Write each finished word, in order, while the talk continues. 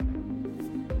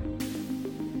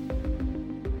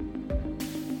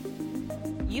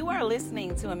You are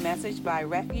listening to a message by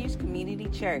Refuge Community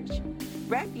Church.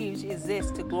 Refuge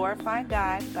exists to glorify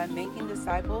God by making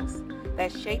disciples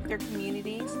that shape their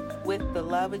communities with the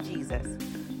love of Jesus.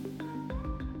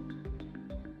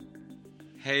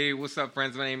 Hey, what's up,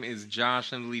 friends? My name is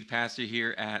Josh. I'm the lead pastor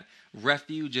here at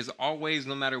Refuge. As always,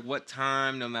 no matter what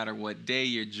time, no matter what day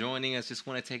you're joining us, just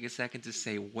want to take a second to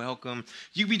say welcome.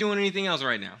 You could be doing anything else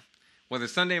right now, whether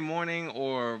Sunday morning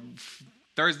or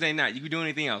Thursday night. You could do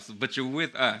anything else, but you're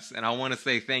with us, and I want to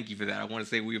say thank you for that. I want to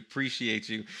say we appreciate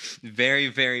you very,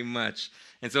 very much.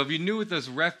 And so if you're new with us,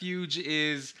 Refuge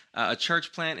is a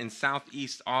church plant in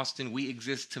Southeast Austin. We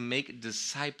exist to make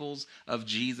disciples of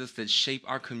Jesus that shape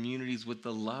our communities with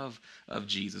the love of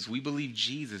Jesus. We believe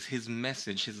Jesus, his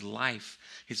message, his life,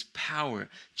 his power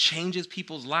changes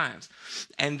people's lives.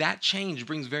 And that change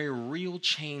brings very real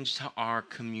change to our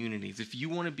communities. If you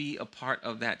want to be a part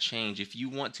of that change, if you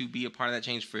want to be a part of that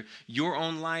change for your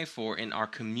own life or in our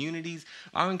communities,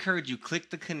 I'll encourage you, click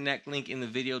the connect link in the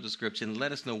video description.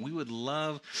 Let us know. We would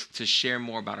love to share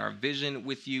more about our vision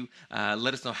with you.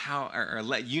 Let us know how, or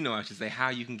let you know, I should say, how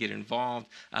you can get involved.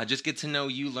 Just get to know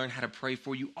you, learn how to pray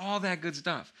for you, all that good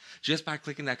stuff, just by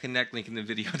clicking that connect link in the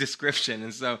video description.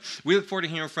 And so we look forward to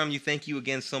hearing from you. Thank you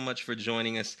again so much for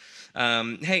joining us.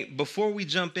 Hey, before we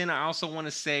jump in, I also want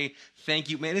to say thank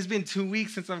you. Man, it's been 2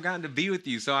 weeks since I've gotten to be with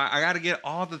you, so I got to get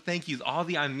all the thank yous, all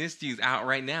the I missed yous out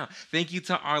right now. Thank you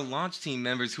to our launch team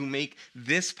members who make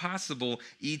this possible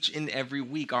each and every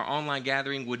week. Our online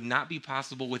gathering would not be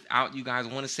possible without you guys.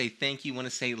 I want to say thank you. I want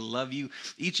to say love you.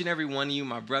 Each and every one of you,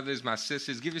 my brothers, my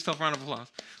sisters. Give yourself a round of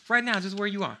applause. Right now, just where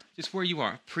you are. Just where you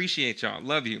are. Appreciate y'all.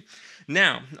 Love you.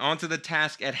 Now, on to the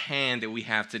task at hand that we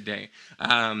have today.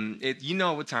 You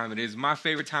know what time it is. My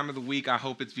favorite time of the week. I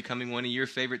hope it's becoming one of your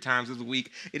favorite times of the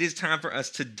week. It is time for us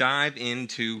to dive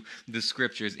into the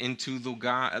scriptures, into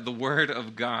the Word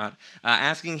of God,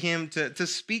 asking Him to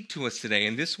speak to us today.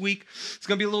 And this week, it's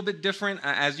going to be a little bit different.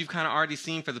 As you've kind of already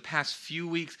seen for the past few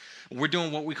weeks, we're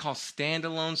doing what we call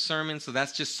standalone sermons. So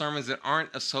that's just sermons that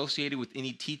aren't associated with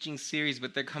any teaching series,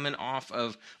 but they're coming off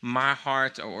of my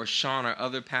heart or Sean or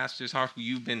other pastors' heart who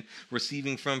you've been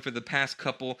receiving from for the past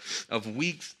couple of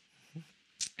weeks.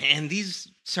 And these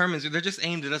sermons, they're just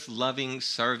aimed at us loving,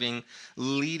 serving,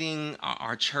 leading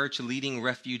our church, leading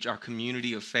Refuge, our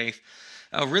community of faith,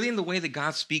 really in the way that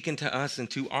God's speaking to us and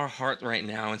to our heart right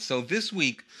now. And so this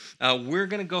week, we're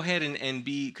going to go ahead and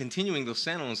be continuing those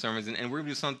standalone sermons, and we're going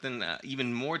to do something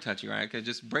even more touchy, right? Okay,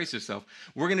 just brace yourself.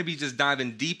 We're going to be just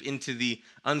diving deep into the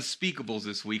unspeakables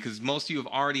this week, because most of you have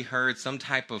already heard some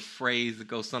type of phrase that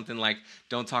goes something like,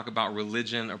 don't talk about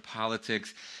religion or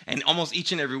politics. And almost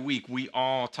each and every week, we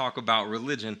all talk about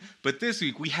religion. But this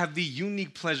week, we have the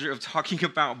unique pleasure of talking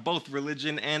about both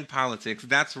religion and politics.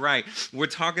 That's right. We're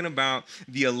talking about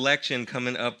the election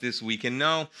coming up this week. And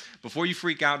no, before you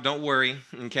freak out, don't worry,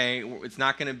 okay? It's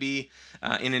not going to be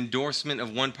an endorsement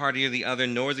of one party or the other,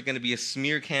 nor is it going to be a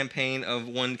smear campaign of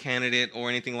one candidate or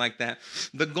anything like that.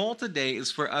 The goal today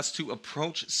is for us to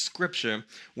approach Scripture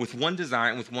with one desire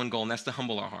and with one goal, and that's to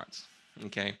humble our hearts,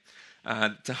 okay?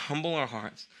 To humble our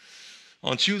hearts.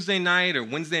 On Tuesday night or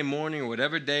Wednesday morning or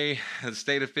whatever day the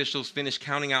state officials finish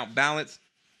counting out ballots,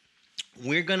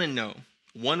 we're going to know,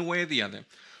 one way or the other,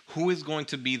 who is going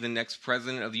to be the next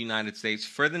president of the United States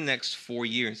for the next 4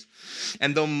 years.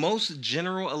 And though most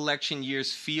general election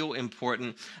years feel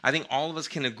important, I think all of us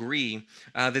can agree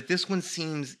that this one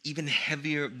seems even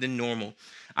heavier than normal.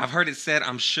 I've heard it said,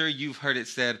 I'm sure you've heard it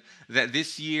said, that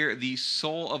this year the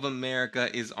soul of America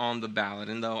is on the ballot.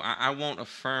 And though I won't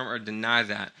affirm or deny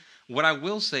that, what I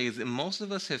will say is that most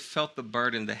of us have felt the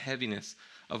burden, the heaviness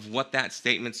of what that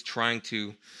statement's trying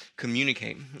to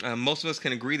communicate. Most of us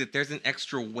can agree that there's an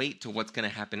extra weight to what's going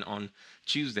to happen on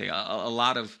Tuesday. A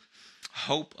lot of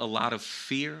hope, a lot of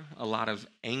fear, a lot of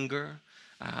anger,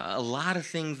 a lot of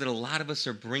things that a lot of us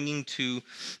are bringing to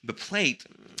the plate,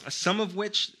 some of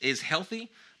which is healthy,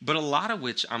 but a lot of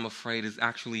which I'm afraid is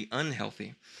actually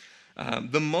unhealthy.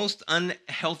 The most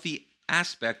unhealthy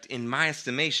aspect, in my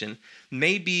estimation,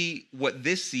 may be what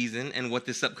this season and what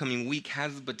this upcoming week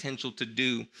has the potential to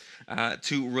do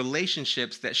to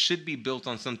relationships that should be built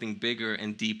on something bigger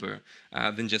and deeper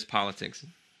than just politics.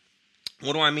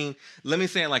 What do I mean? Let me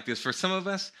say it like this. For some of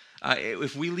us,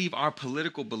 if we leave our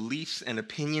political beliefs and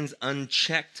opinions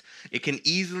unchecked, it can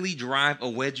easily drive a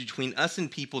wedge between us and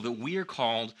people that we are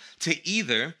called to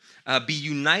either be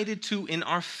united to in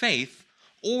our faith,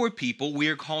 or people we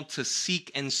are called to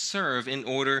seek and serve in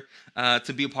order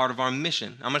to be a part of our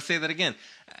mission. I'm going to say that again.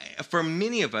 for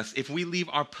many of us, if we leave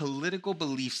our political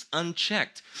beliefs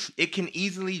unchecked, it can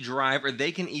easily drive, or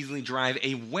they can easily drive,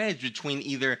 a wedge between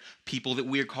either people that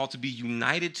we are called to be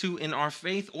united to in our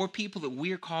faith, or people that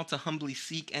we are called to humbly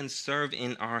seek and serve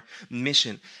in our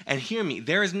mission. And hear me,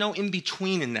 there is no in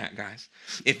between in that, guys.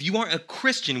 If you are a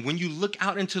Christian, when you look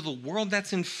out into the world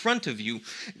that's in front of you,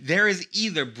 there is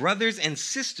either brothers and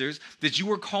sisters that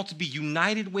you are called to be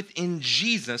united with in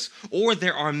Jesus, or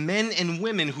there are men and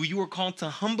women who you are called to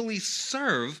humbly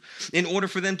serve in order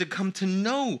for them to come to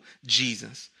know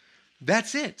Jesus.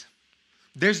 That's it.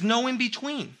 There's no in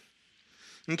between.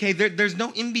 Okay, there's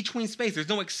no in-between space. There's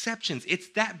no exceptions. It's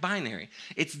that binary.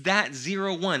 It's that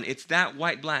 0-1. It's that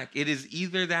white-black. It is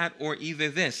either that or either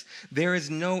this. There is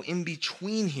no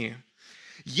in-between here.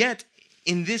 Yet,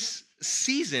 in this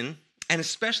season, and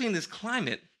especially in this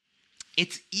climate,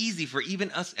 it's easy for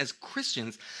even us as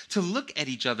Christians to look at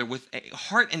each other with a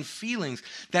heart and feelings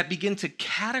that begin to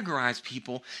categorize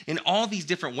people in all these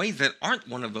different ways that aren't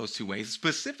one of those two ways,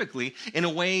 specifically in a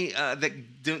way that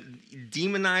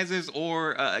demonizes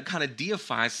or kind of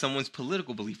deifies someone's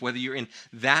political belief, whether you're in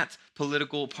that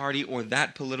political party or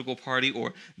that political party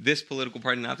or this political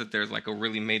party, not that there's like a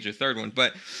really major third one.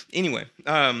 But anyway,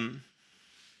 and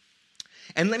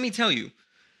let me tell you,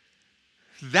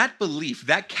 that belief,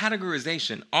 that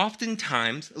categorization,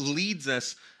 oftentimes leads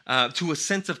us to a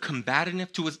sense of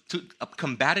combativeness,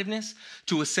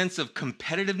 to a sense of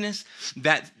competitiveness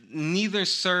that neither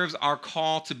serves our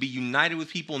call to be united with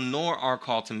people nor our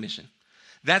call to mission.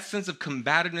 That sense of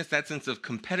combativeness, that sense of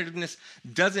competitiveness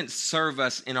doesn't serve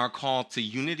us in our call to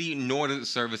unity, nor does it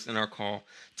serve us in our call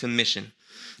to mission.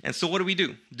 And so what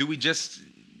do? Do we just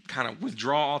kind of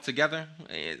withdraw altogether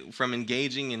from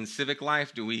engaging in civic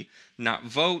life? Do we not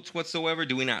vote whatsoever?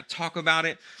 Do we not talk about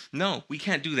it? No, we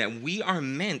can't do that. We are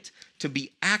meant to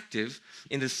be active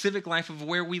in the civic life of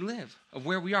where we live, of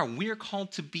where we are. We are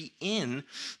called to be in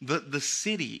the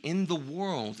city, in the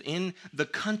world, in the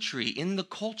country, in the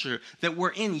culture that we're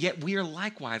in, yet we are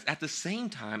likewise at the same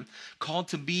time called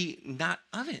to be not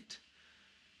of it.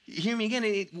 Hear me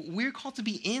again, we're called to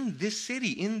be in this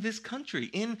city, in this country,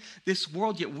 in this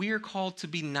world, yet we are called to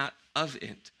be not of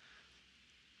it.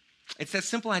 It's that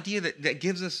simple idea that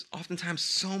gives us oftentimes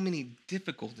so many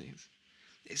difficulties,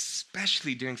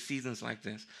 especially during seasons like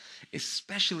this,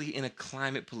 especially in a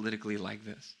climate politically like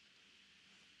this.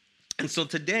 And so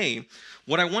today,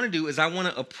 what I want to do is I want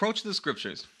to approach the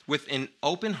scriptures with an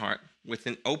open heart, with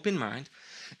an open mind,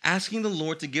 asking the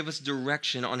Lord to give us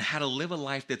direction on how to live a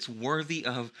life that's worthy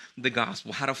of the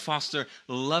gospel, how to foster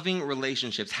loving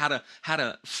relationships, how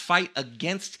to fight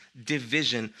against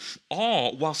division,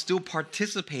 all while still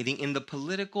participating in the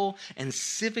political and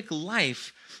civic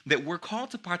life that we're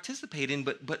called to participate in,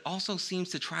 but also seems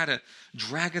to try to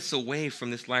drag us away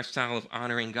from this lifestyle of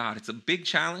honoring God. It's a big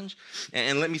challenge,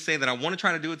 and let me say that I want to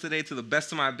try to do it today to the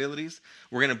best of my abilities.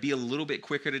 We're going to be a little bit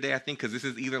quicker today, I think, because this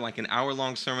is either like an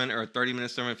hour-long sermon or a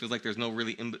 30-minute sermon. It feels like there's no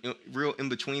really real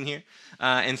in-between here,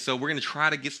 and so we're going to try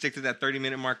to stick to that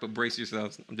 30-minute mark, but brace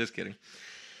yourselves. I'm just kidding.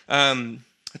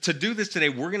 To do this today,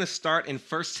 we're going to start in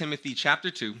 1 Timothy chapter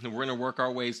 2, and we're going to work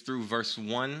our ways through verses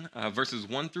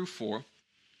 1 through 4.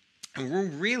 And we're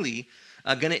really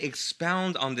going to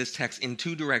expound on this text in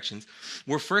two directions.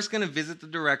 We're first going to visit the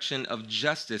direction of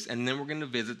justice, and then we're going to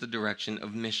visit the direction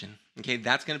of mission. Okay,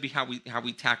 that's going to be how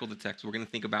we tackle the text. We're going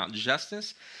to think about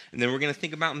justice, and then we're going to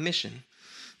think about mission.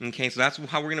 Okay, so that's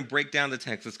how we're going to break down the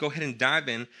text. Let's go ahead and dive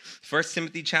in. 1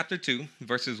 Timothy chapter 2,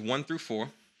 verses 1 through 4.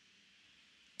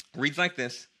 Reads like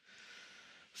this.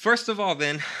 First of all,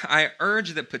 then, I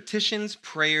urge that petitions,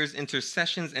 prayers,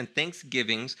 intercessions, and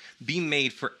thanksgivings be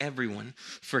made for everyone,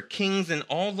 for kings and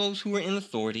all those who are in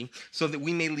authority, so that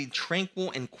we may lead a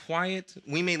tranquil and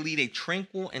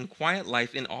quiet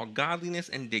life in all godliness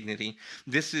and dignity.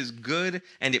 This is good,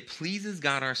 and it pleases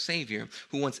God our Savior,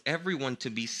 who wants everyone to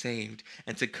be saved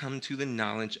and to come to the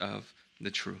knowledge of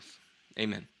the truth.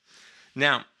 Amen.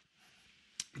 Now,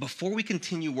 before we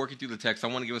continue working through the text, I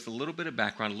want to give us a little bit of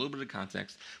background, a little bit of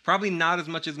context. Probably not as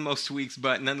much as most weeks,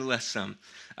 but nonetheless some.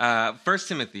 1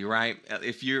 Timothy, right?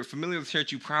 If you're familiar with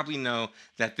church, you probably know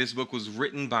that this book was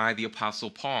written by the Apostle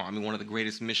Paul. I mean, one of the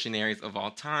greatest missionaries of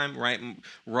all time, right?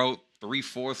 Wrote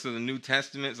 3/4 of the New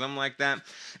Testament, something like that.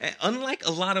 And unlike a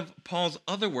lot of Paul's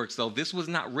other works, though, this was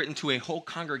not written to a whole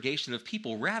congregation of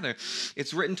people. Rather,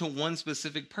 it's written to one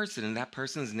specific person, and that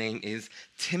person's name is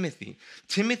Timothy.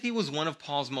 Timothy was one of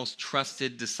Paul's most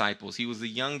trusted disciples. He was a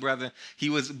young brother.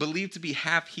 He was believed to be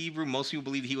half Hebrew. Most people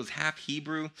believe he was half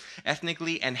Hebrew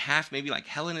ethnically and half maybe like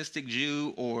Hellenistic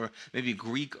Jew or maybe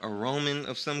Greek or Roman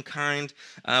of some kind.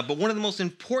 But one of the most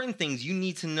important things you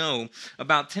need to know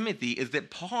about Timothy is that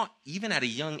Paul even at a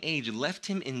young age, left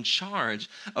him in charge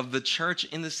of the church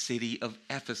in the city of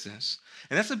Ephesus.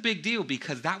 And that's a big deal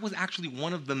because that was actually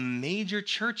one of the major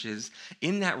churches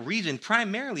in that region,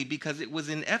 primarily because it was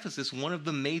in Ephesus, one of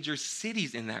the major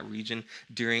cities in that region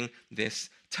during this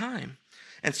time.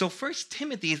 And so First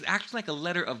Timothy is actually like a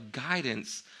letter of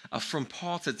guidance from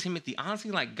Paul to Timothy, honestly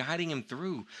like guiding him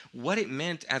through what it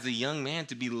meant as a young man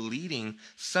to be leading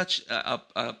such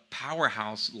a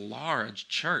powerhouse, large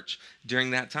church during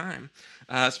that time.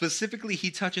 Specifically, he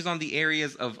touches on the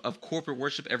areas of corporate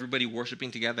worship, everybody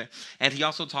worshiping together, and he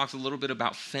also talks a little bit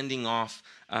about fending off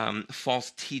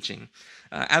false teaching.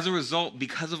 As a result,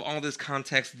 because of all this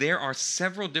context, there are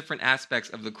several different aspects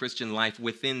of the Christian life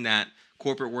within that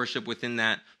corporate worship, within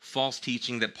that false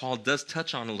teaching that Paul does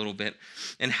touch on a little bit,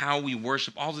 and how we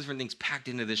worship, all the different things packed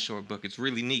into this short book. It's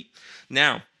really neat.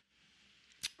 Now,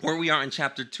 where we are in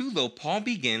chapter 2, though, Paul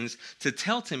begins to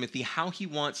tell Timothy how he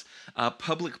wants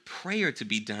public prayer to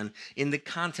be done in the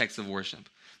context of worship.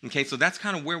 Okay, so that's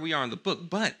kind of where we are in the book.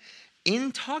 But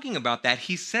in talking about that,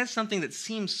 he says something that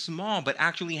seems small, but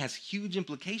actually has huge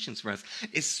implications for us,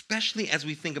 especially as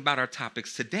we think about our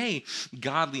topics today,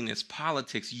 godliness,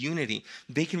 politics, unity.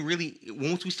 They can really,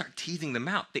 once we start teasing them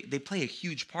out, they play a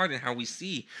huge part in how we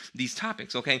see these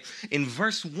topics, okay? In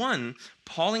verse 1,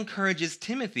 Paul encourages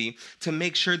Timothy to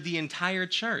make sure the entire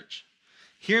church,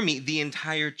 hear me, the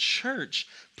entire church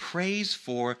prays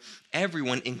for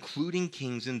everyone, including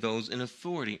kings and those in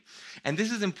authority. And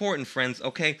this is important, friends,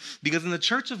 okay? Because in the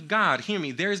church of God, hear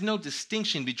me, there is no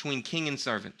distinction between king and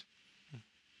servant.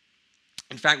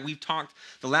 In fact, we've talked,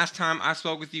 the last time I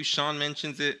spoke with you, Sean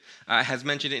mentions it, has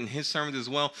mentioned it in his sermons as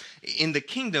well. In the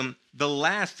kingdom, the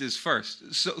last is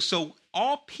first. So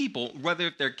all people, whether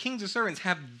if they're kings or servants,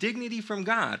 have dignity from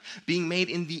God, being made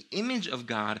in the image of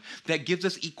God, that gives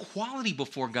us equality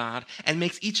before God and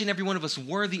makes each and every one of us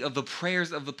worthy of the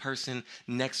prayers of the person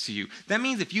next to you. That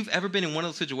means if you've ever been in one of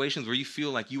those situations where you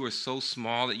feel like you are so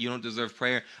small that you don't deserve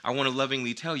prayer, I want to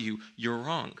lovingly tell you, you're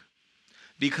wrong.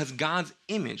 Because God's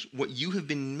image, what you have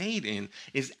been made in,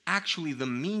 is actually the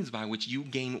means by which you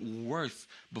gain worth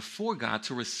before God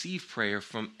to receive prayer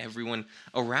from everyone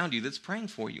around you that's praying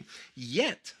for you.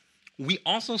 Yet, we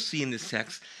also see in this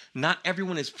text, not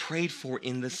everyone is prayed for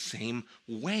in the same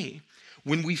way.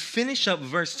 When we finish up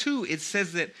verse 2, it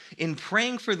says that in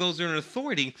praying for those who are in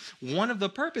authority, one of the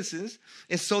purposes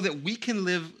is so that we can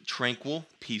live tranquil,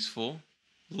 peaceful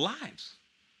lives.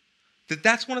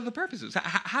 That's one of the purposes.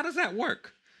 How does that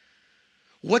work?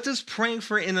 What does praying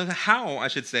for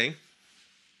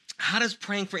how does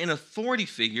praying for an authority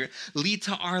figure lead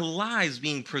to our lives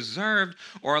being preserved,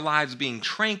 or our lives being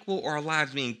tranquil, or our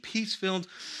lives being peace-filled?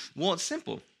 Well, it's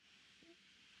simple.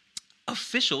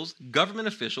 Officials, government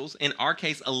officials, in our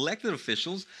case, elected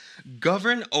officials,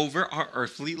 govern over our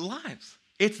earthly lives.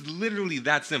 It's literally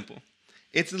that simple.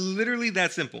 It's literally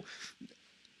that simple.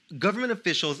 Government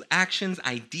officials' actions,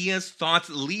 ideas, thoughts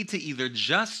lead to either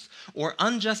just or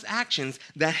unjust actions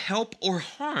that help or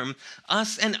harm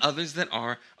us and others that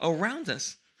are around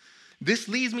us. This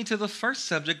leads me to the first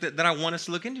subject that I want us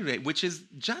to look into today, which is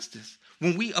justice.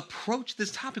 When we approach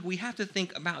this topic, we have to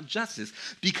think about justice,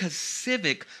 because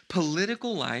civic,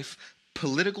 political life,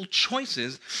 political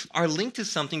choices are linked to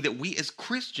something that we as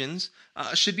Christians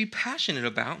should be passionate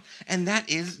about, and that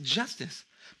is justice.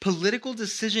 Political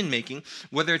decision-making,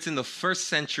 whether it's in the first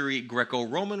century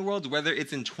Greco-Roman world, whether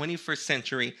it's in 21st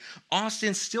century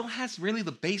Austin, still has really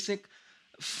the basic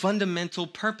fundamental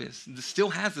purpose. It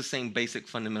still has the same basic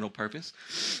fundamental purpose,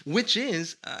 which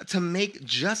is to make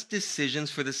just decisions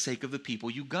for the sake of the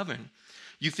people you govern.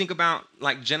 You think about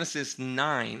like Genesis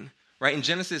 9, right? In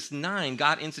Genesis 9,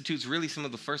 God institutes really some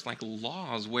of the first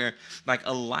laws where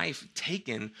a life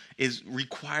taken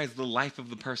requires the life of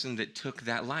the person that took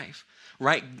that life.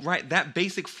 Right. That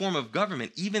basic form of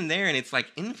government, even there in its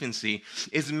infancy,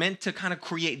 is meant to kind of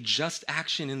create just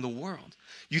action in the world.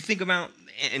 You think about,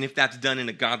 and if that's done in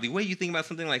a godly way, you think about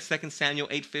something like 2 Samuel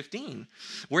 8:15,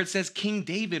 where it says King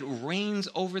David reigns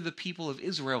over the people of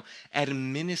Israel,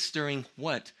 administering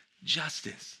what?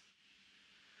 Justice.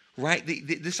 Right?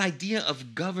 This idea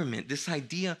of government, this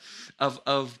idea of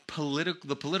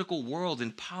the political world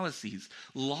and policies,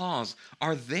 laws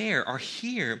are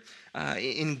here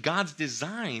in God's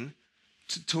design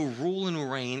to rule and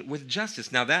reign with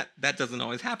justice. Now, that doesn't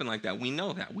always happen like that. We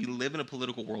know that. We live in a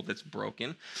political world that's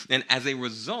broken, and as a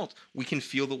result, we can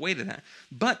feel the weight of that.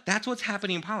 But that's what's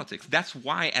happening in politics. That's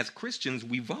why, as Christians,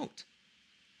 we vote.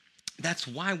 That's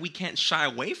why we can't shy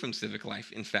away from civic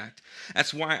life, in fact.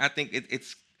 That's why I think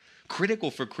it's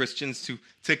critical for Christians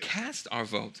to cast our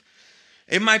vote.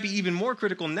 It might be even more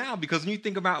critical now, because when you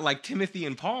think about Timothy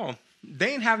and Paul, they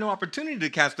didn't have no opportunity to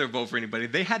cast their vote for anybody.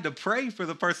 They had to pray for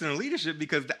the person in leadership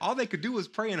because all they could do was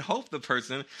pray and hope the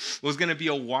person was going to be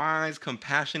a wise,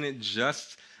 compassionate,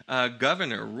 just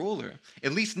governor, ruler.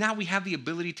 At least now we have the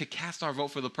ability to cast our vote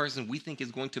for the person we think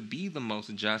is going to be the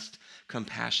most just,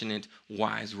 compassionate,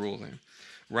 wise ruler,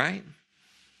 right?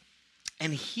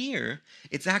 And here,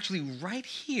 it's actually right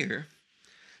here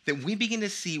that we begin to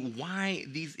see why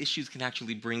these issues can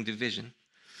actually bring division.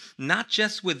 Not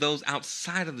just with those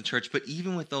outside of the church, but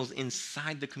even with those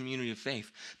inside the community of faith.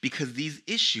 Because these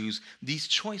issues, these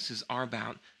choices are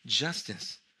about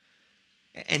justice.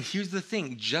 And here's the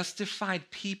thing,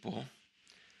 justified people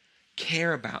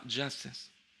care about justice.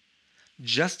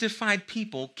 Justified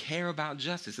people care about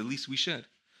justice, at least we should.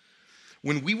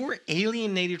 When we were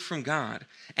alienated from God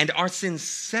and our sins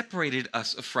separated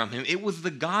us from him, it was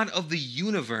the God of the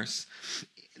universe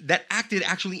that acted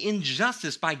actually in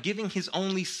justice by giving his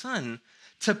only son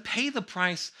to pay the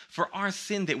price for our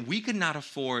sin that we could not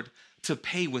afford to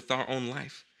pay with our own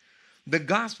life. The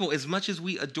gospel, as much as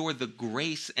we adore the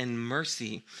grace and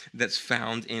mercy that's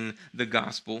found in the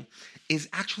gospel, is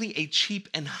actually a cheap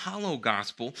and hollow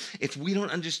gospel if we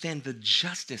don't understand the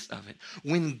justice of it.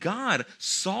 When God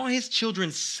saw his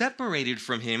children separated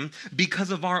from him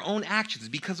because of our own actions,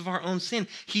 because of our own sin,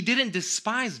 he didn't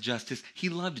despise justice, he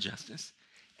loved justice.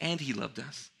 And he loved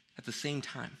us at the same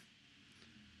time.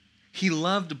 He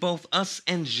loved both us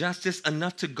and justice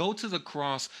enough to go to the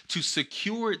cross to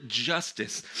secure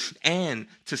justice and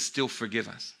to still forgive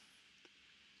us.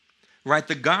 Right?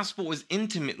 The gospel is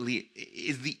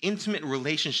the intimate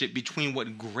relationship between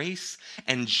what grace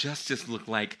and justice look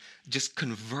like, just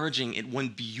converging at one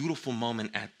beautiful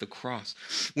moment at the cross.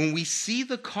 When we see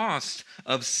the cost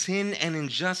of sin and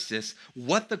injustice,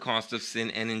 what the cost of sin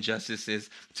and injustice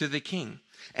is to the King,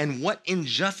 and what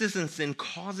injustice and sin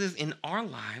causes in our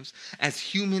lives as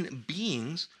human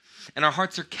beings, and our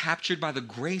hearts are captured by the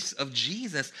grace of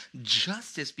Jesus,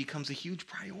 justice becomes a huge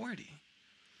priority.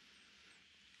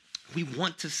 We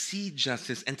want to see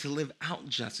justice and to live out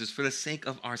justice for the sake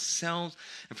of ourselves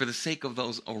and for the sake of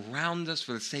those around us,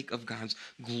 for the sake of God's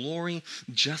glory.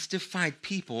 Justified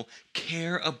people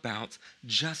care about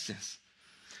justice.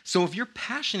 So if you're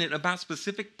passionate about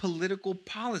specific political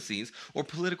policies or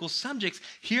political subjects,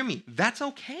 hear me, that's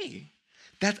okay.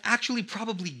 That's actually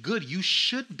probably good. You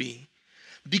should be.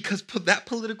 Because that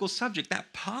political subject,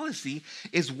 that policy,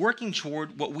 is working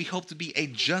toward what we hope to be a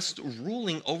just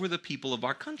ruling over the people of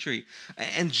our country.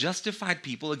 And justified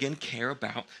people, again, care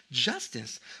about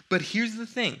justice. But here's the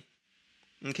thing.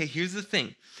 Okay, here's the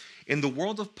thing. In the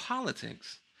world of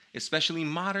politics, especially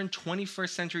modern 21st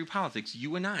century politics,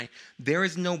 you and I, there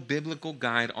is no biblical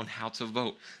guide on how to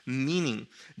vote. Meaning,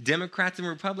 Democrats and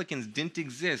Republicans didn't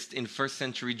exist in first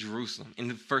century Jerusalem, in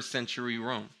the first century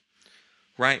Rome.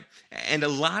 Right? And a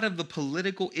lot of the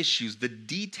political issues, the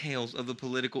details of the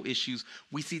political issues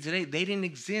we see today, they didn't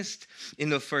exist in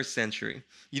the first century.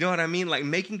 You know what I mean? Like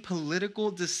making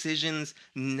political decisions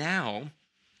now,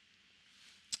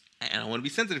 and I want to be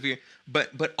sensitive here,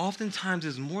 but oftentimes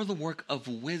is more the work of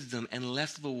wisdom and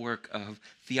less the work of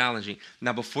theology.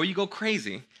 Now, before you go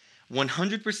crazy,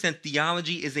 100%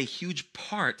 theology is a huge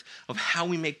part of how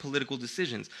we make political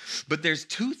decisions. But there's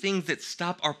two things that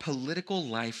stop our political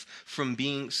life from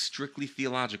being strictly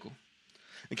theological.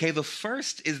 Okay, the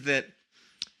first is that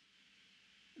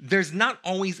there's not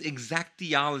always exact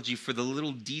theology for the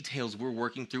little details we're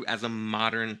working through as a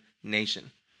modern nation.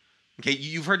 Okay,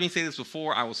 you've heard me say this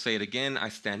before. I will say it again. I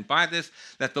stand by this,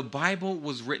 that the Bible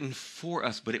was written for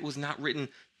us, but it was not written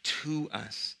to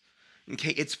us.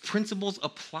 Okay, its principles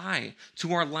apply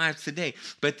to our lives today,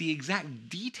 but the exact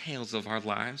details of our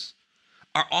lives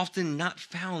are often not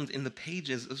found in the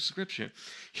pages of Scripture.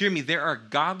 Hear me, there are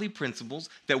godly principles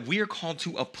that we are called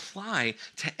to apply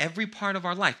to every part of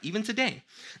our life, even today,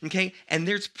 okay? And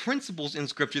there's principles in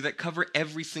Scripture that cover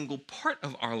every single part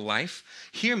of our life.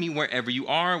 Hear me, wherever you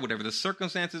are, whatever the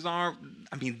circumstances are.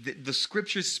 I mean, the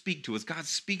Scriptures speak to us. God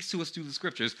speaks to us through the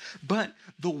Scriptures. But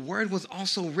the Word was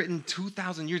also written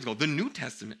 2,000 years ago, the New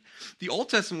Testament. The Old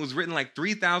Testament was written like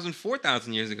 3,000,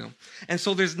 4,000 years ago. And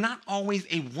so there's not always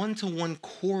a one-to-one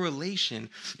correlation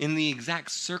in the exact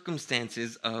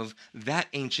circumstances of that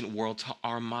ancient world to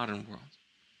our modern world.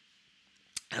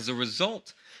 As a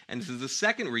result, and this is the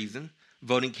second reason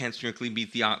voting can't strictly be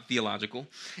theological,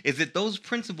 is that those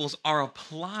principles are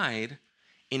applied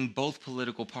in both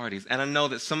political parties. And I know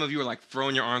that some of you are like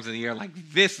throwing your arms in the air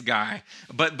like this guy,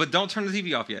 but don't turn the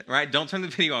TV off yet, right? Don't turn the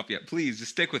video off yet. Please,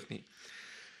 just stick with me.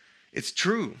 It's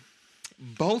true.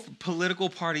 Both political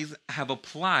parties have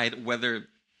applied, whether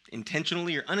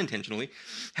intentionally or unintentionally,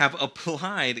 have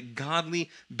applied godly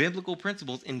biblical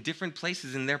principles in different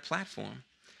places in their platform.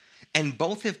 And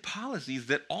both have policies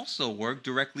that also work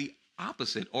directly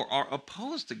opposite or are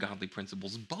opposed to godly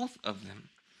principles, both of them.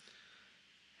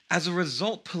 As a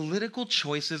result, political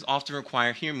choices often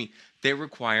require, hear me, they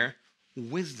require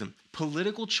wisdom.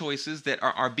 Political choices that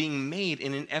are being made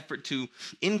in an effort to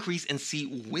increase and see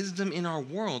wisdom in our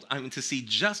world, to see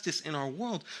justice in our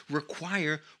world,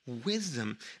 require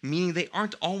wisdom, meaning they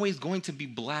aren't always going to be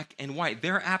black and white.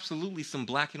 There are absolutely some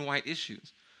black and white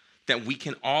issues that we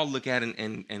can all look at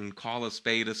and call a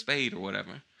spade or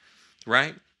whatever,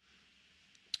 right?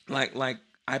 Like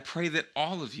I pray that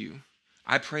all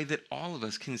of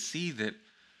us can see that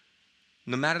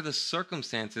no matter the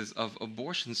circumstances of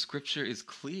abortion, Scripture is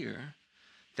clear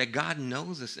that God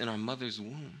knows us in our mother's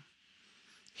womb.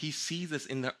 He sees us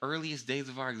in the earliest days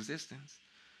of our existence.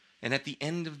 And at the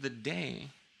end of the day,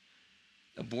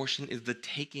 abortion is the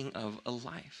taking of a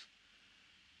life.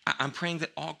 I'm praying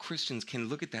that all Christians can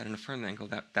look at that and affirm that and go,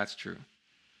 that's true.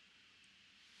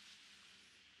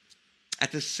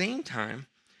 At the same time,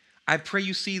 I pray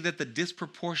you see that the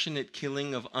disproportionate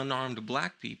killing of unarmed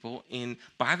black people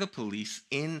by the police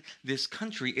in this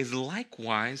country is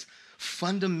likewise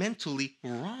fundamentally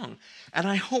wrong. And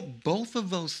I hope both of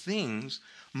those things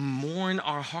mourn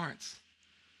our hearts.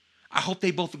 I hope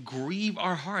they both grieve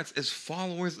our hearts as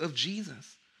followers of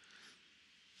Jesus.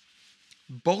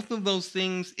 Both of those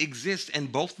things exist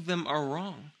and both of them are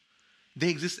wrong. They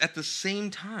exist at the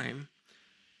same time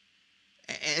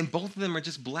and both of them are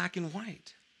just black and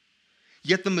white.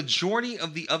 Yet the majority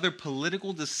of the other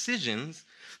political decisions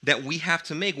that we have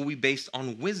to make will be based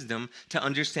on wisdom to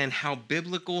understand how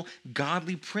biblical,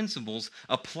 godly principles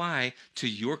apply to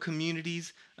your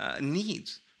community's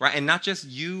needs, right? And not just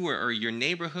you or your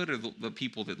neighborhood or the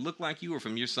people that look like you or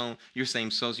from your same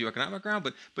socioeconomic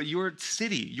background, but your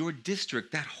city, your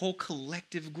district, that whole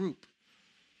collective group.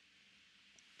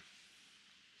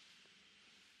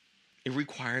 It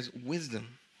requires wisdom.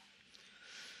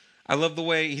 I love the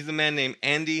way, he's a man named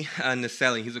Andy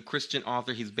Naselli. He's a Christian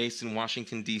author. He's based in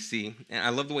Washington, D.C. And I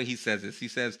love the way he says this. He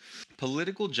says,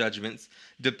 political judgments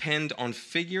depend on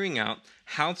figuring out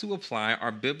how to apply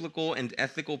our biblical and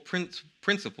ethical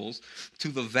principles to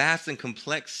the vast and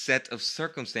complex set of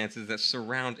circumstances that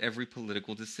surround every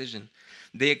political decision.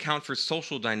 They account for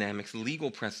social dynamics,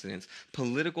 legal precedents,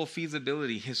 political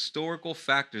feasibility, historical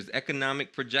factors,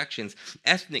 economic projections,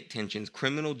 ethnic tensions,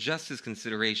 criminal justice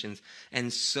considerations,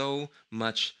 and so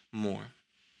much more.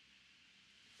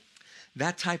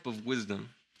 That type of wisdom,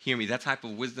 hear me, that type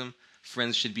of wisdom,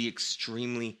 friends, should be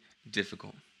extremely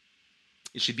difficult.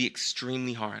 It should be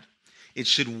extremely hard. It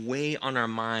should weigh on our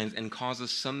minds and cause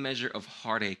us some measure of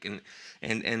heartache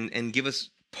and give us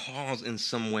pause in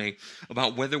some way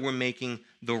about whether we're making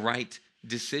the right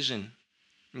decision.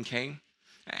 Okay?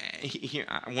 Here,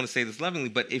 I want to say this lovingly,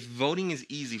 but if voting is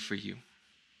easy for you,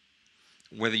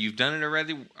 whether you've done it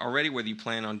already, whether you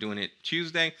plan on doing it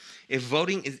Tuesday, if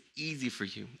voting is easy for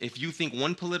you, if you think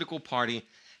one political party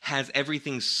has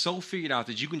everything so figured out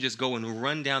that you can just go and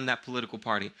run down that political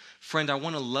party, friend, I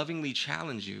want to lovingly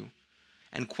challenge you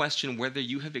and question whether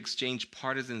you have exchanged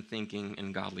partisan thinking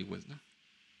and godly wisdom.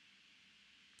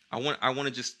 I want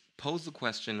to just pose the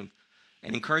question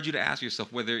and encourage you to ask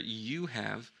yourself whether you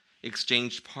have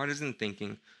exchanged partisan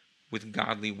thinking with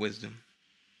godly wisdom.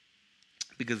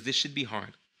 Because this should be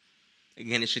hard.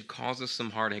 Again, it should cause us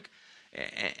some heartache.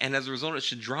 And as a result, it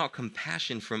should draw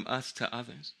compassion from us to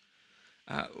others.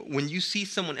 When you see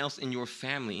someone else in your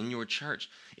family, in your church,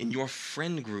 in your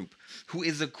friend group who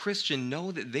is a Christian,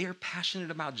 know that they are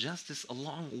passionate about justice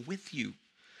along with you.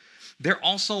 They're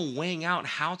also weighing out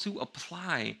how to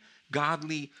apply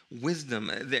godly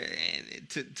wisdom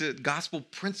to gospel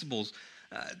principles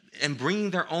and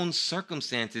bringing their own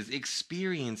circumstances,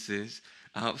 experiences,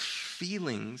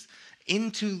 feelings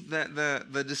into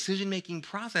the decision-making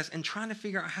process and trying to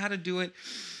figure out how to do it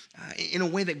in a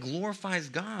way that glorifies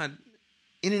God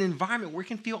in an environment where it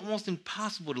can feel almost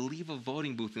impossible to leave a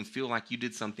voting booth and feel like you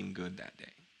did something good that day.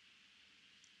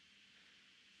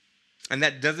 And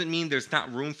that doesn't mean there's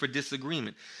not room for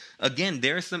disagreement. Again,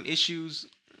 there are some issues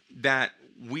that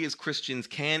we as Christians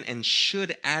can and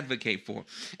should advocate for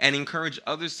and encourage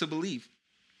others to believe.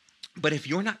 But if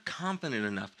you're not confident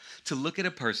enough to look at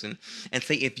a person and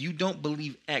say, if you don't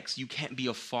believe X, you can't be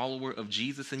a follower of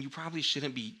Jesus, then you probably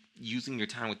shouldn't be using your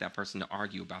time with that person to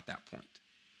argue about that point.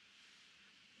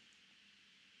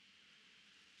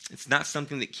 It's not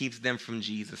something that keeps them from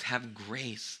Jesus. Have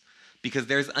grace. because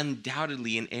there's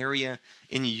undoubtedly an area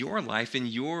in your life, in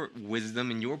your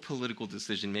wisdom, in your political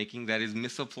decision making that is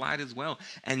misapplied as well.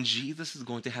 And Jesus is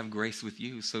going to have grace with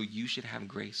you, so you should have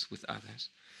grace with others.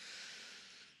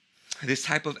 This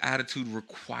type of attitude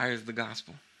requires the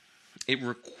gospel. It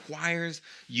requires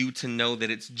you to know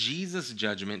that it's Jesus'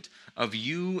 judgment of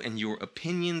you and your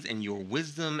opinions and your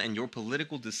wisdom and your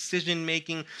political decision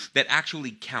making that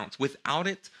actually counts. Without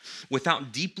it,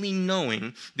 without deeply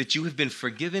knowing that you have been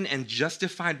forgiven and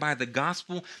justified by the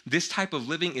gospel, this type of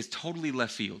living is totally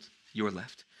left field. You're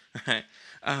left. Right?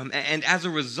 And as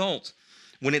a result,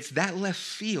 when it's that left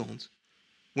field,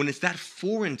 when it's that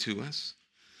foreign to us,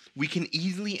 we can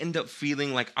easily end up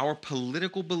feeling like our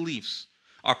political beliefs,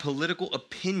 our political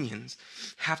opinions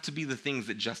have to be the things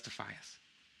that justify us.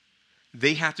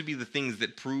 They have to be the things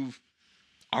that prove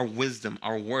our wisdom,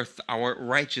 our worth, our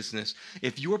righteousness.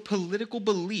 If your political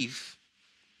belief,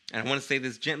 and I want to say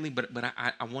this gently, but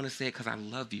I want to say it because I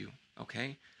love you,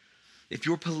 okay? If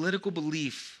your political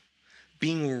belief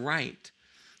being right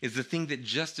is the thing that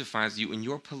justifies you in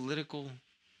your political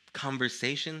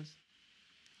conversations,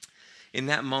 in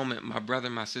that moment, my brother,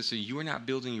 my sister, you are not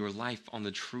building your life on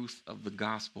the truth of the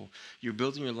gospel. You're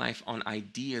building your life on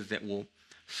ideas that will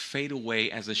fade away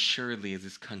as assuredly as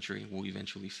this country will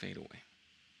eventually fade away.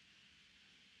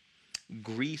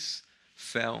 Greece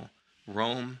fell,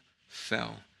 Rome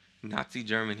fell, Nazi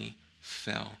Germany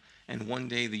fell, and one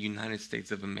day the United States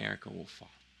of America will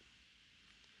fall.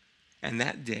 And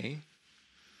that day,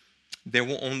 there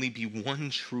will only be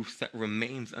one truth that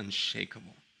remains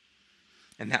unshakable.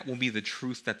 And that will be the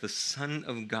truth that the Son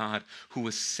of God, who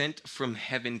was sent from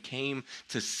heaven, came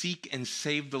to seek and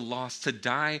save the lost, to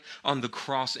die on the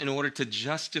cross in order to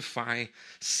justify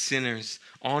sinners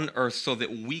on earth so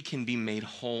that we can be made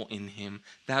whole in him.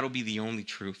 That'll be the only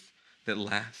truth that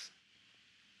lasts.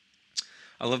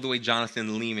 I love the way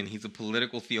Jonathan Leeman, he's a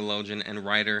political theologian and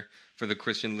writer for the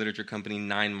Christian literature company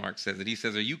Nine Mark, says it. He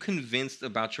says, "Are you convinced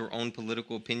about your own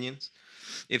political opinions?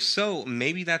 If so,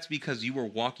 maybe that's because you are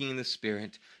walking in the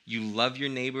Spirit, you love your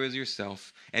neighbor as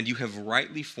yourself, and you have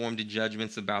rightly formed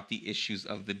judgments about the issues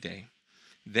of the day.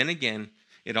 Then again,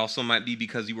 it also might be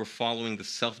because you were following the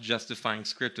self-justifying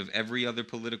script of every other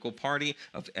political party,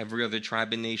 of every other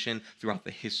tribe and nation throughout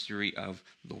the history of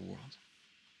the world."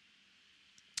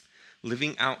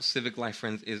 Living out civic life,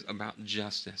 friends, is about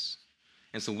justice.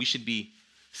 And so we should be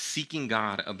seeking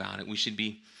God about it. We should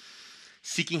be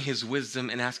seeking his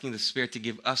wisdom and asking the Spirit to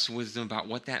give us wisdom about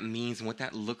what that means and what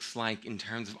that looks like in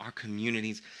terms of our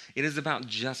communities. It is about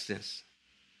justice,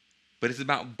 but it's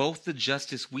about both the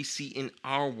justice we see in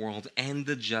our world and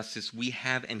the justice we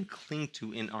have and cling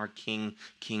to in our King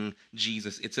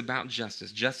Jesus. It's about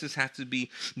justice. Justice has to be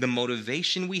the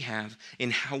motivation we have in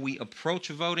how we approach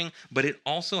voting, but it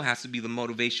also has to be the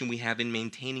motivation we have in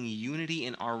maintaining unity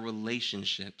in our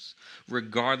relationships,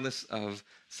 regardless of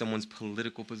someone's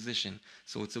political position.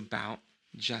 So it's about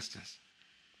justice.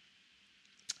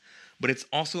 But it's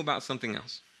also about something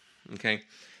else, okay?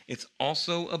 It's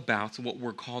also about what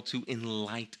we're called to in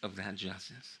light of that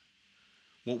justice.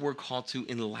 What we're called to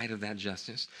in light of that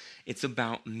justice. It's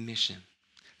about mission.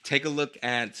 Take a look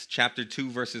at chapter 2,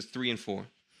 verses 3 and 4.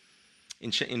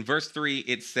 In verse 3,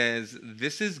 it says,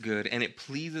 "This is good, and it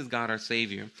pleases God our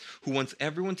Savior, who wants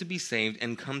everyone to be saved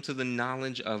and come to the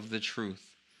knowledge of the truth."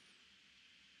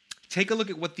 Take a look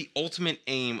at what the ultimate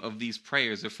aim of these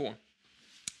prayers are for.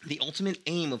 The ultimate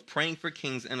aim of praying for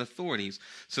kings and authorities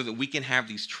so that we can have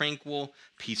these tranquil,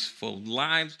 peaceful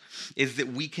lives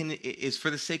is for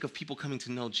the sake of people coming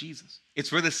to know Jesus. It's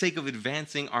for the sake of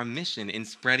advancing our mission in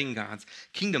spreading God's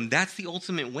kingdom. That's the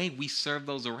ultimate way we serve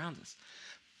those around us.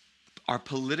 Our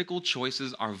political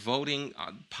choices, our voting,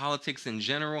 politics in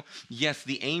general, yes,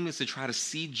 the aim is to try to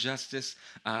see justice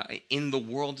in the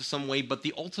world some way, but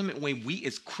the ultimate way we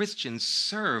as Christians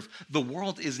serve the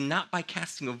world is not by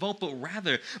casting a vote, but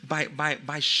rather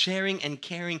by sharing and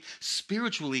caring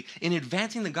spiritually in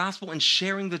advancing the gospel and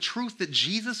sharing the truth that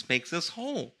Jesus makes us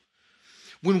whole.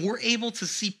 When we're able to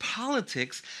see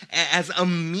politics as a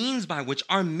means by which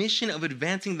our mission of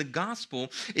advancing the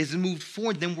gospel is moved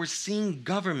forward, then we're seeing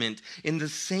government in the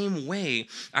same way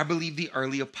I believe the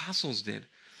early apostles did.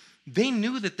 They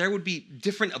knew that there would be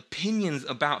different opinions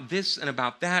about this and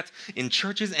about that in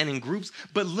churches and in groups,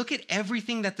 but look at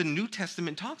everything that the New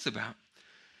Testament talks about.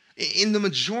 In the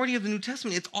majority of the New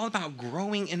Testament, it's all about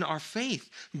growing in our faith,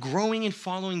 growing in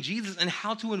following Jesus, and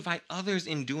how to invite others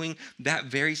in doing that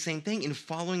very same thing, in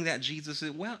following that Jesus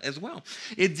as well.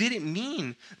 It didn't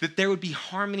mean that there would be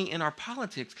harmony in our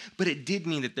politics, but it did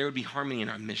mean that there would be harmony in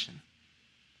our mission.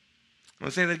 I'm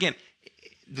going to say that again.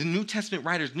 the New Testament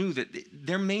writers knew that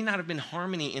there may not have been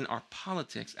harmony in our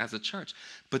politics as a church,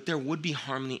 but there would be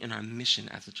harmony in our mission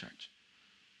as a church.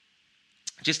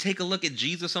 Just take a look at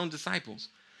Jesus' own disciples.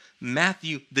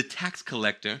 Matthew, the tax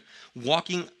collector,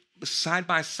 walking side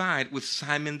by side with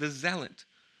Simon the Zealot.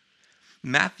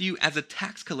 Matthew, as a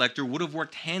tax collector, would have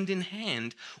worked hand in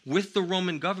hand with the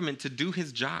Roman government to do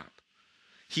his job.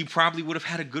 He probably would have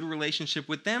had a good relationship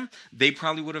with them. They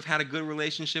probably would have had a good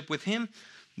relationship with him.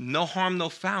 No harm, no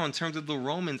foul in terms of the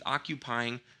Romans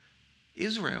occupying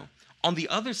Israel. On the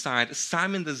other side,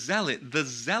 Simon the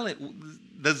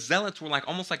Zealots were like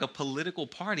almost like a political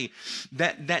party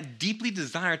that deeply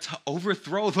desired to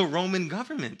overthrow the Roman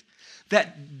government,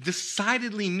 that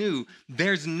decidedly knew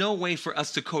there's no way for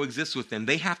us to coexist with them.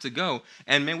 They have to go.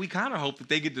 And man, we kind of hope that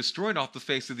they get destroyed off the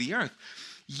face of the earth.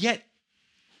 Yet,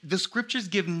 the scriptures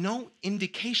give no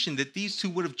indication that these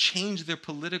two would have changed their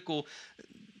political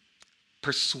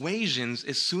persuasions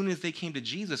as soon as they came to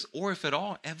Jesus, or if at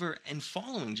all, ever in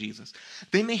following Jesus.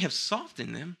 They may have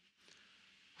softened them,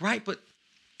 right?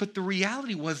 But the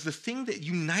reality was the thing that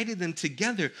united them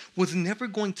together was never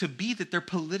going to be that their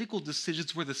political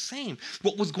decisions were the same.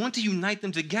 What was going to unite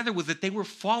them together was that they were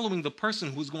following the person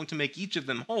who was going to make each of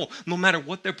them whole, no matter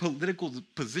what their political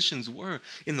positions were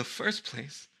in the first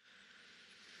place.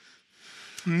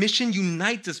 Mission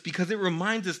unites us because it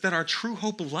reminds us that our true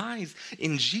hope lies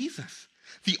in Jesus.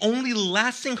 The only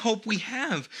lasting hope we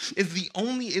have is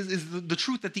the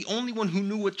truth that the only one who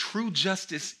knew what true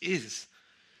justice is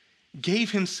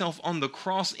gave himself on the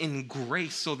cross in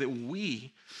grace so that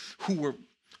we, who were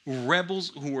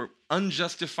rebels, who were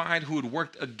unjustified, who had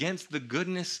worked against the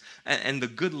goodness and the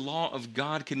good law of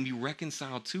God, can be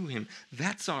reconciled to him.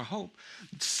 That's our hope.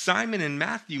 Simon and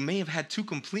Matthew may have had two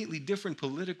completely different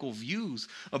political views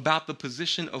about the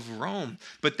position of Rome,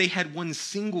 but they had one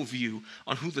single view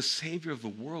on who the Savior of the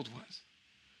world was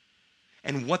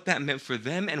and what that meant for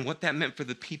them and what that meant for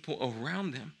the people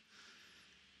around them.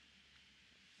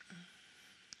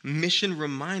 Mission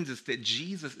reminds us that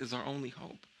Jesus is our only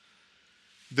hope.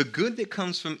 The good that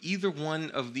comes from either one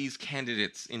of these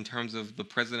candidates in terms of the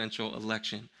presidential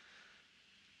election,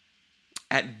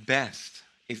 at best,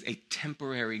 is a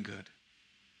temporary good,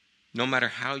 no matter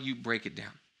how you break it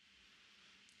down.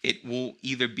 It will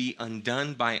either be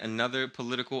undone by another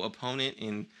political opponent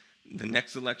in the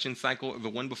next election cycle or the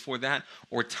one before that,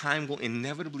 or time will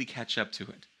inevitably catch up to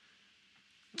it.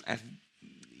 As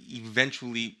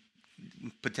eventually,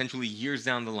 potentially years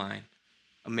down the line,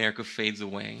 America fades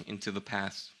away into the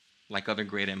past like other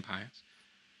great empires.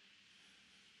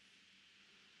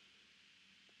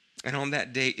 And on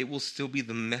that day, it will still be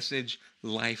the message,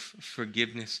 life,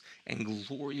 forgiveness, and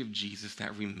glory of Jesus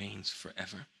that remains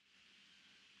forever.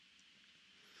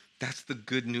 That's the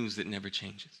good news that never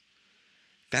changes.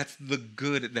 That's the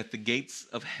good that the gates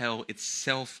of hell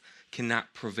itself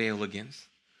cannot prevail against.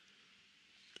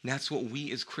 That's what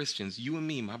we as Christians, you and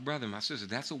me, my brother, my sister,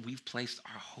 that's what we've placed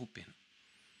our hope in.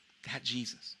 That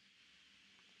Jesus.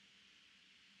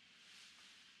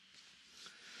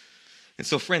 And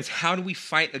so, friends, how do we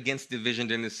fight against division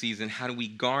during this season? How do we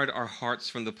guard our hearts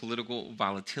from the political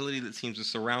volatility that seems to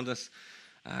surround us?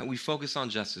 We focus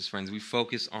on justice, friends. We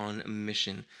focus on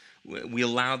mission. We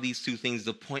allow these two things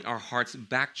to point our hearts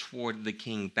back toward the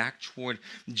King, back toward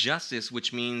justice,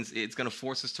 which means it's going to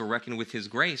force us to reckon with his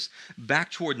grace, back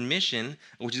toward mission,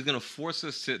 which is going to force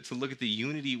us to look at the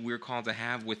unity we're called to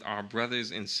have with our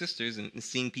brothers and sisters and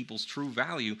seeing people's true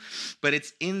value. But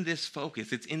it's in this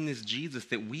focus, it's in this Jesus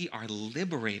that we are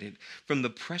liberated from the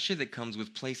pressure that comes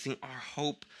with placing our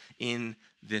hope in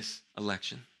this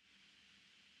election.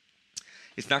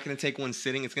 It's not going to take one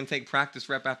sitting. It's going to take practice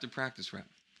rep after practice rep.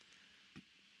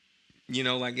 You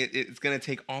know, like it's going to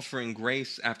take offering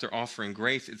grace after offering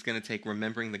grace. It's going to take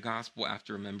remembering the gospel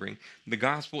after remembering the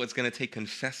gospel. It's going to take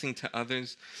confessing to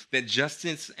others that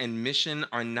justice and mission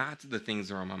are not the things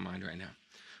that are on my mind right now,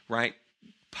 right?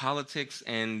 Politics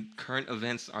and current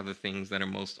events are the things that are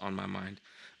most on my mind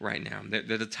right now.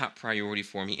 They're the top priority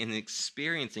for me. And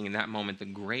experiencing in that moment the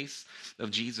grace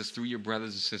of Jesus through your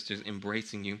brothers and sisters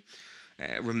embracing you.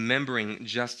 Remembering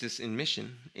justice and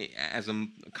mission as a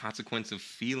consequence of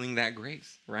feeling that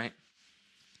grace, right?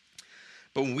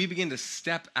 But when we begin to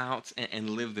step out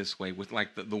and live this way with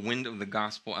like the wind of the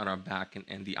gospel at our back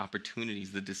and the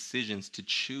opportunities, the decisions to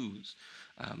choose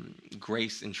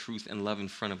grace and truth and love in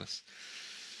front of us,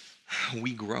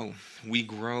 we grow. We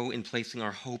grow in placing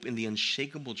our hope in the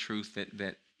unshakable truth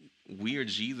that we are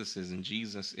Jesus's and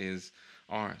Jesus is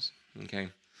ours, okay?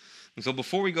 And so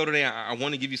before we go today, I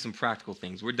want to give you some practical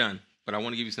things. We're done, but I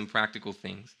want to give you some practical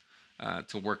things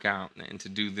to work out and to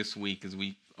do this week as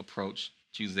we approach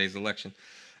Tuesday's election.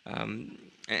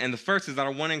 And the first is that I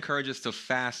want to encourage us to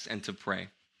fast and to pray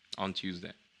on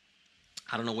Tuesday.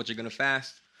 I don't know what you're going to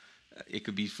fast. It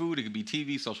could be food, it could be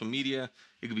TV, social media,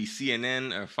 it could be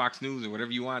CNN or Fox News or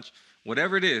whatever you watch.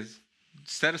 Whatever it is,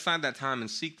 set aside that time and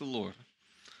seek the Lord.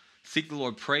 Seek the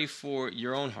Lord. Pray for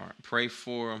your own heart. Pray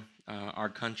for our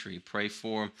country. Pray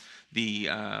for the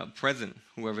president,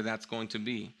 whoever that's going to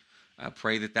be.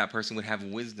 Pray that that person would have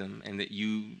wisdom and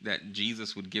that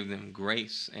Jesus would give them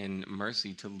grace and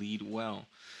mercy to lead well.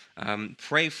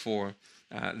 Pray for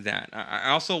that. I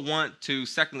also want to,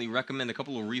 secondly, recommend a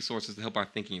couple of resources to help our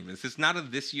thinking of this. It's not a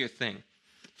this year thing.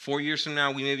 4 years from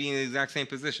now, we may be in the exact same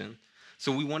position.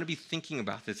 So we want to be thinking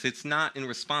about this. It's not in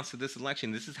response to this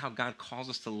election. This is how God calls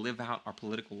us to live out our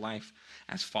political life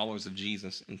as followers of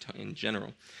Jesus in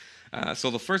general.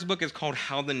 So the first book is called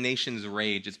How the Nations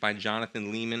Rage. It's by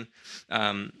Jonathan Leeman.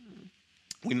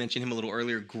 We mentioned him a little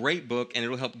earlier. Great book, and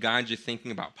it'll help guide your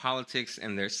thinking about politics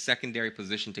and their secondary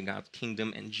position to God's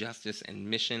kingdom and justice and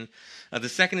mission. The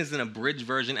second is an abridged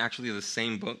version, actually, of the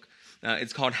same book.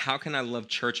 It's called How Can I Love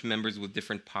Church Members with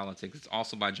Different Politics? It's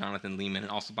also by Jonathan Leeman and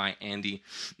also by Andy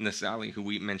Nasali, who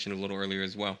we mentioned a little earlier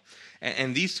as well.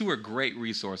 And these two are great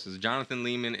resources. Jonathan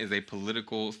Leeman is a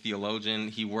political theologian.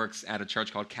 He works at a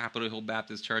church called Capitol Hill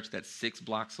Baptist Church that's 6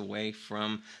 blocks away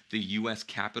from the U.S.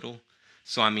 Capitol.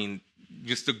 So, I mean,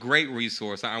 just a great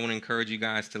resource. I want to encourage you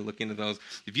guys to look into those.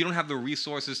 If you don't have the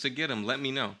resources to get them, let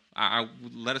me know.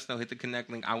 Let us know. Hit the connect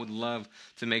link. I would love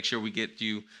to make sure we get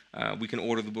you. We can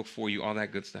order the book for you, all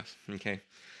that good stuff. Okay?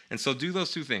 And so do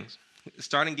those two things.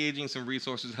 Start engaging some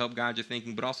resources to help guide your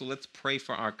thinking, but also let's pray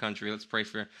for our country. Let's pray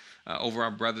for over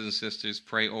our brothers and sisters.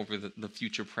 Pray over the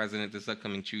future president this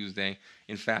upcoming Tuesday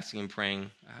in fasting and praying,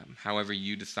 however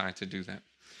you decide to do that.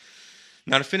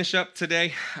 Now, to finish up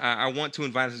today, I want to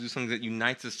invite us to do something that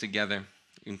unites us together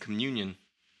in communion,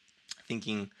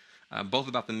 thinking both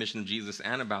about the mission of Jesus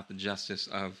and about the justice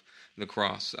of the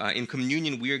cross. In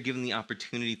communion, we are given the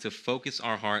opportunity to focus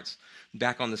our hearts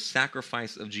back on the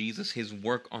sacrifice of Jesus, his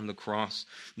work on the cross,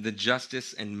 the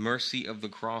justice and mercy of the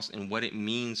cross, and what it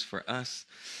means for us.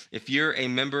 If you're a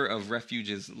member of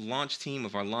Refuge's launch team,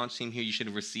 of our launch team here, you should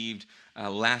have received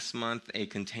last month a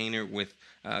container with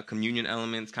communion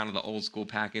elements, kind of the old school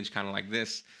package, kind of like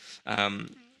this.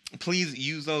 Please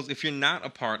use those. If you're not a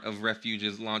part of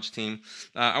Refuge's launch team,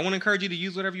 I want to encourage you to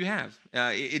use whatever you have.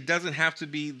 It doesn't have to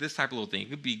be this type of little thing. It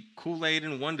could be Kool-Aid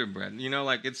and Wonder Bread. You know,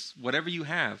 like it's whatever you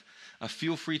have.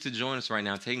 Feel free to join us right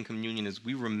now, taking communion as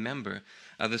we remember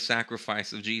the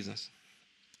sacrifice of Jesus.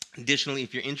 Additionally,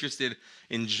 if you're interested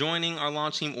in joining our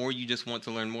launch team or you just want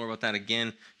to learn more about that,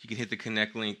 again, you can hit the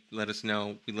connect link. Let us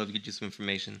know. We'd love to get you some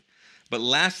information. But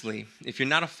lastly, if you're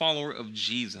not a follower of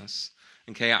Jesus,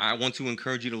 okay, I want to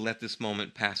encourage you to let this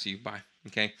moment pass you by,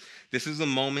 okay? This is a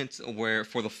moment where,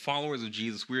 for the followers of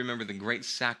Jesus, we remember the great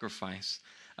sacrifice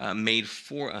made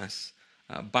for us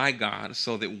by God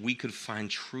so that we could find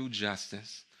true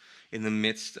justice in the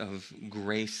midst of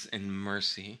grace and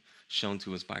mercy shown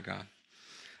to us by God.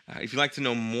 If you'd like to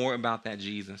know more about that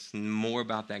Jesus, more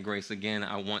about that grace, again,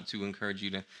 I want to encourage you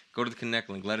to go to the Connect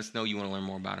link. Let us know you want to learn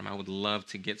more about him. I would love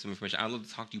to get some information. I'd love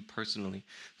to talk to you personally,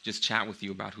 just chat with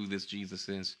you about who this Jesus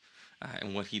is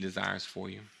and what he desires for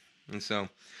you. And so,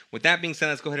 with that being said,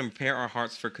 let's go ahead and prepare our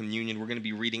hearts for communion. We're going to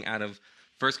be reading out of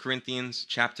 1 Corinthians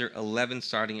chapter 11,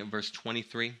 starting at verse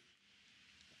 23. It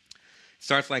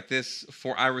starts like this: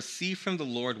 "For I received from the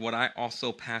Lord what I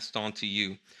also passed on to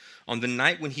you. On the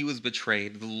night when he was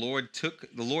betrayed, the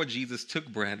Lord Jesus took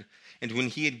bread, and when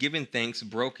he had given thanks,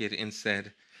 broke it and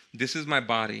said, 'This is my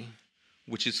body,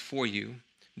 which is for you.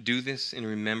 Do this in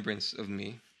remembrance of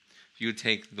me.'" If you would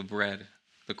take the bread,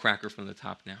 the cracker from the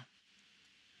top now.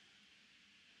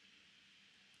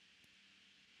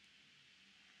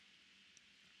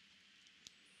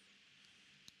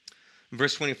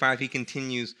 Verse 25, he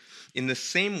continues, "In the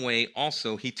same way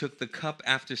also he took the cup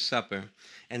after supper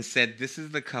and said, 'This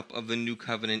is the cup of the new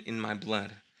covenant in my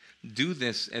blood. Do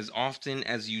this as often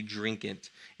as you drink it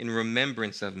in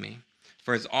remembrance of me.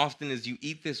 For as often as you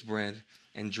eat this bread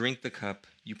and drink the cup,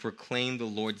 you proclaim the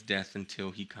Lord's death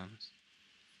until he comes.'"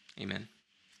 Amen.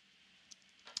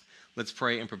 Let's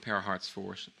pray and prepare our hearts for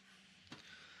worship.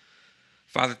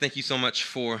 Father, thank you so much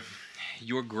for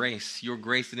your grace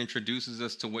that introduces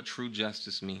us to what true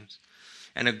justice means,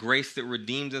 and a grace that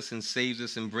redeems us and saves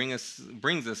us and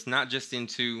brings us not just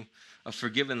into a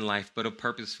forgiven life, but a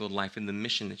purpose-filled life in the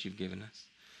mission that you've given us.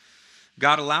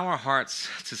 God, allow our hearts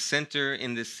to center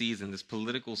in this season, this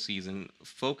political season,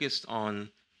 focused on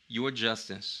your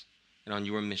justice, and on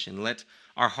your mission. Let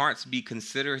our hearts be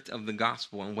considerate of the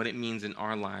gospel and what it means in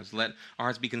our lives. Let our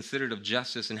hearts be considerate of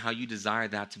justice and how you desire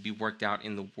that to be worked out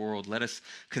in the world. Let us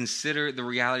consider the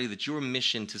reality that your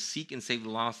mission to seek and save the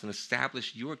lost and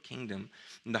establish your kingdom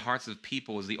in the hearts of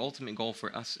people is the ultimate goal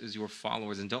for us as your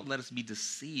followers. And don't let us be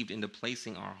deceived into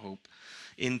placing our hope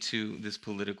into this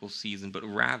political season, but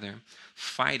rather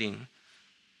fighting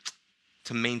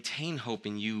to maintain hope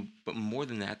in you, but more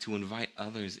than that, to invite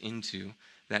others into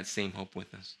that same hope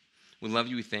with us. We love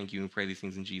you, we thank you, and pray these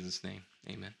things in Jesus' name.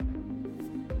 Amen.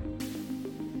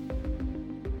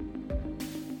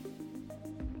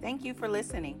 Thank you for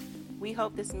listening. We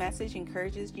hope this message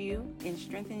encourages you and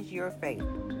strengthens your faith.